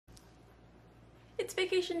It's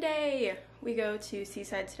vacation day! We go to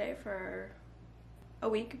Seaside today for a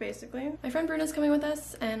week, basically. My friend Bruna's coming with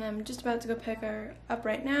us, and I'm just about to go pick her up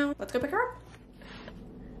right now. Let's go pick her up!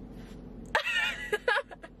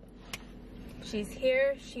 She's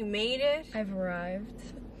here, she made it. I've arrived.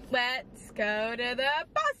 Let's go to the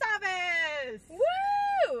post office!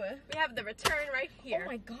 Woo! We have the return right here. Oh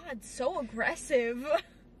my god, so aggressive.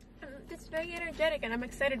 It's very energetic and I'm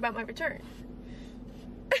excited about my return.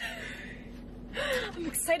 I'm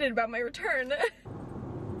excited about my return.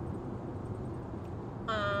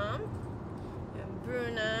 And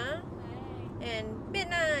Bruna. Hey. And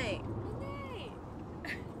Midnight. Midnight.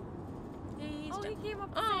 He's Oh, he came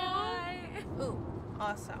up to say Aw. hi. Ooh,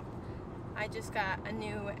 also, I just got a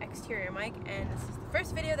new exterior mic and this is the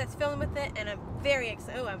first video that's filmed with it and I'm very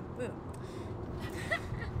excited. Oh, ooh.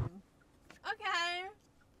 Okay.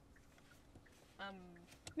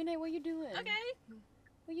 Midnight, what you doing? Okay.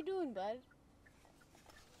 What you doing, bud?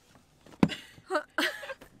 Wait,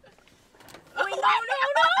 no!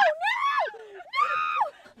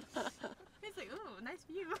 He's like, ooh, nice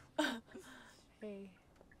view. Hey.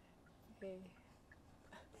 Okay.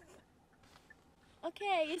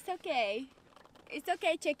 Okay, it's okay. It's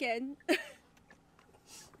okay, chicken.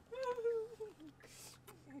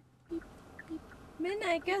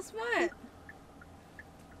 Midnight, guess what?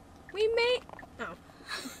 We made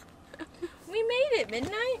it,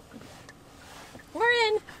 Midnight. We're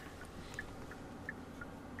in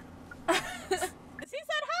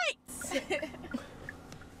Seaside Heights.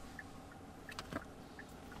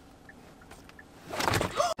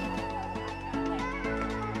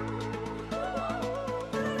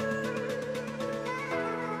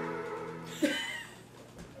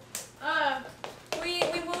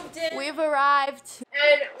 We moved in. We've arrived.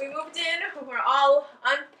 And we moved in, we're all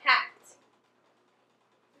unpacked.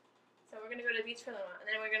 So we're gonna go to the beach for a little while, and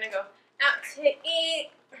then we're gonna go out to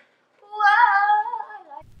eat.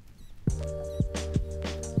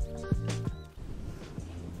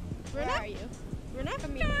 Where are you? We're not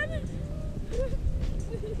Come done.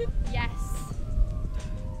 Yes.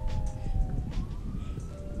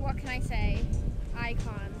 What can I say?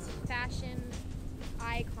 Icons. Fashion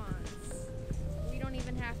icons. We don't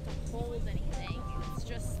even have to hold anything. It's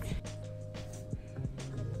just...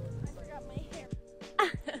 I forgot my hair.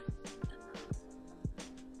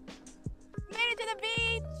 Made it to the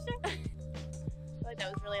beach. Like that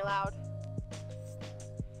was really loud.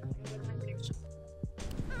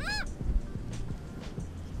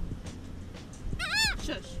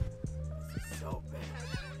 Shush. This is so bad.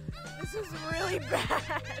 This is really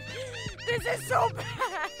bad. This is so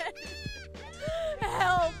bad.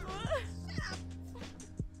 Help.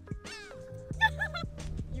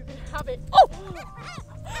 You can have it. Oh!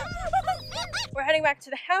 We're heading back to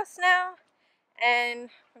the house now, and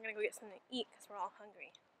we're gonna go get something to eat because we're all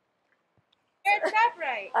hungry. It's up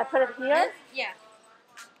right. I put it here? Yeah.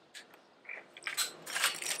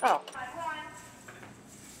 Oh.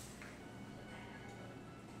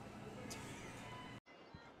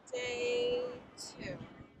 Day 2.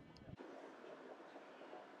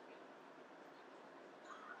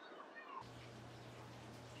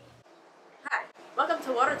 Hi, welcome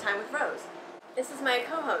to Water Time with Rose. This is my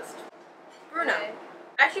co-host, Bruna. Hi.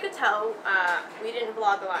 As you could tell, we didn't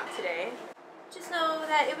vlog a lot today. Just know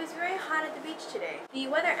that it was very hot at the beach today. The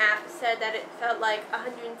weather app said that it felt like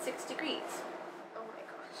 106 degrees. Oh my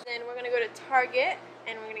gosh. Then we're gonna go to Target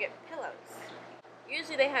and we're gonna get pillows.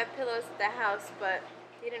 Usually they have pillows at the house, but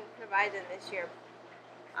they didn't provide them this year,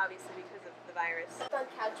 obviously because of the virus. I found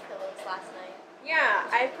couch pillows last night. Yeah,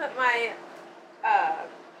 I put my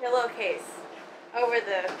pillowcase over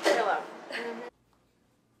the pillow.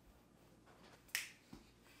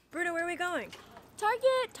 Bruna, where are we going?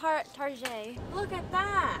 Target. Target. Look at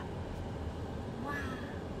that. Wow.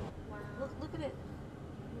 Look at it.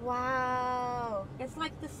 Wow. It's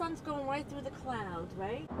like the sun's going right through the clouds,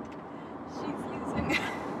 right? She's using her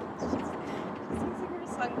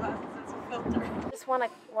sunglasses as a filter. Just want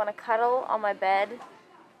to cuddle on my bed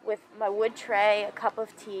with my wood tray, a cup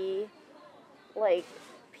of tea, like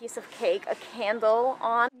piece of cake, a candle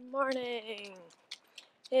on. Morning.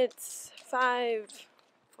 It's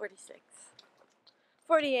 5:46.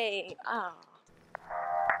 48. Oh.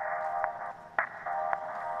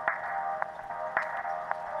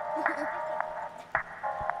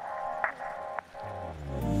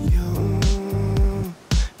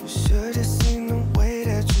 You should have seen the way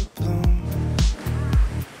that you bloom.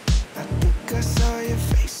 I think I saw your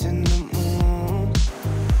face in the moon.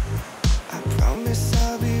 I promise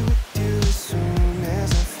I'll be with you as soon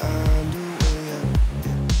as I find a way up.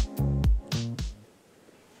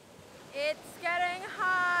 It's getting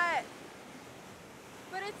hot.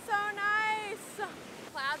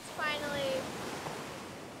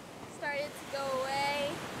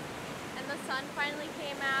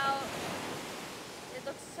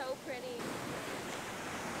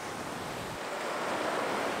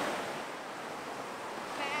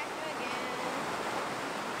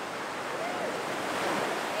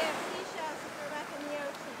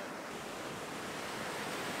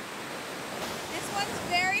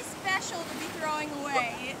 going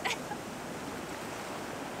away.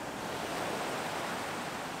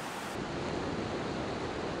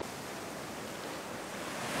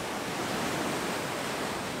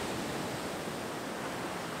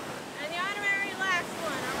 And the honorary last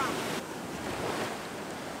one,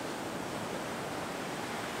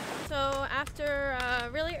 So after a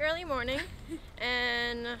really early morning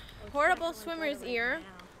and horrible swimmer's ear,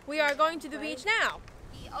 we are going to the beach now.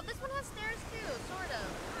 Oh, this one has stairs too, sort of.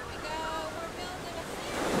 Here we go. We're building a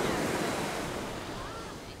stairs.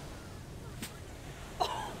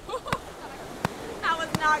 That was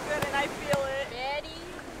not good, and I feel it. Ready?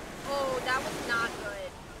 Oh, that was not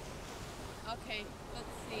good. Okay,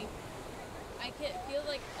 let's see. I can feel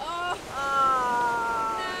like, oh,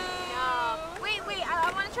 No. Wait,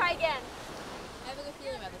 I want to try again. I have a good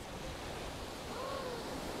feeling about this one.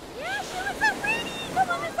 Yeah, she looks so pretty. Come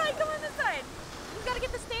on this side, come on this side. You gotta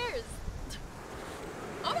get the stairs.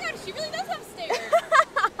 Oh my god, she really does have stairs.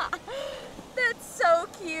 That's so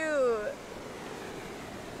cute.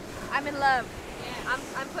 I'm in love. Yeah.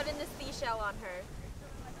 I'm putting this seashell on her.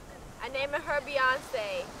 I named her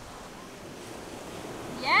Beyonce.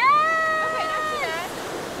 Yes! Okay, not too bad.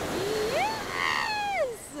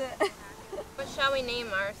 Yes! What shall we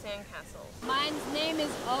name our sandcastle? Mine's name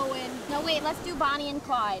is Owen. No, wait, let's do Bonnie and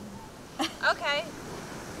Clyde. Okay.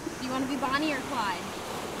 Do you want to be Bonnie or Clyde?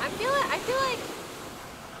 I feel like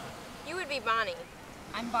you would be Bonnie.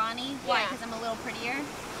 I'm Bonnie. Why? Yeah. Because I'm a little prettier?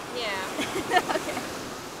 Yeah. Okay.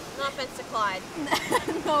 No offense to Clyde.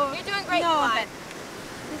 No. You're doing great, No Clyde.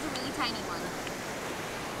 offense. This is a really tiny one.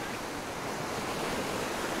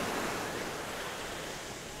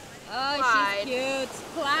 Oh, Clyde. she's cute.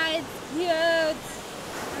 Clyde's cute.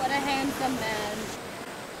 What a handsome man.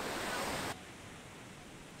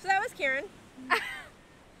 So that was Kieran.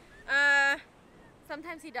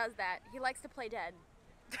 Sometimes he does that. He likes to play dead.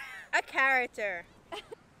 A character.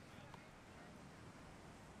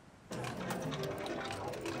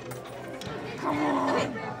 Oh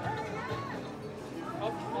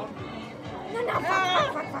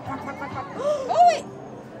wait!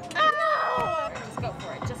 Oh! Just go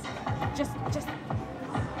for it. Just.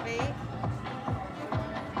 Wait.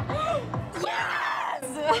 Yes!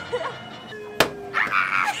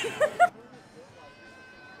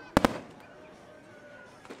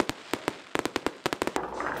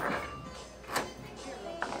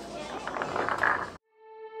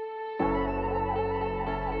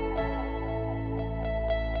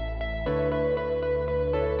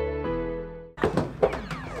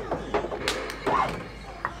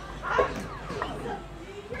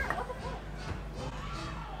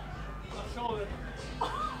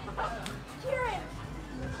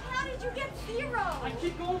 I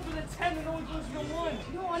keep going for the 10 and it only goes to the 1.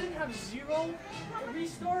 No, I didn't have 0. It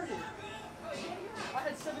restarted. I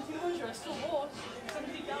had 1,700. I still lost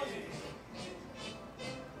 70,000.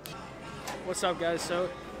 What's up, guys? So,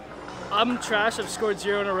 I'm trash. I've scored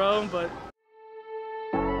 0 in a row, but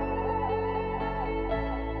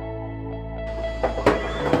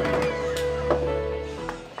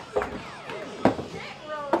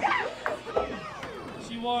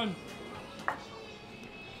she won.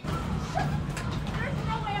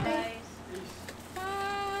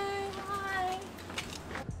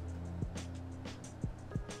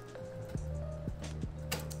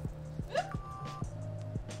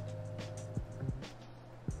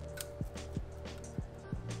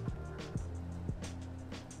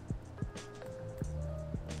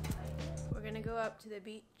 We're gonna go up to the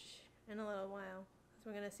beach in a little while. So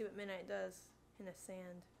we're gonna see what midnight does in the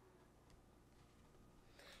sand.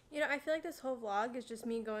 You know, I feel like this whole vlog is just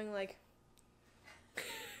me going like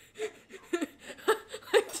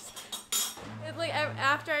it's like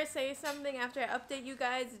after I say something, after I update you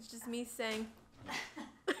guys, it's just me saying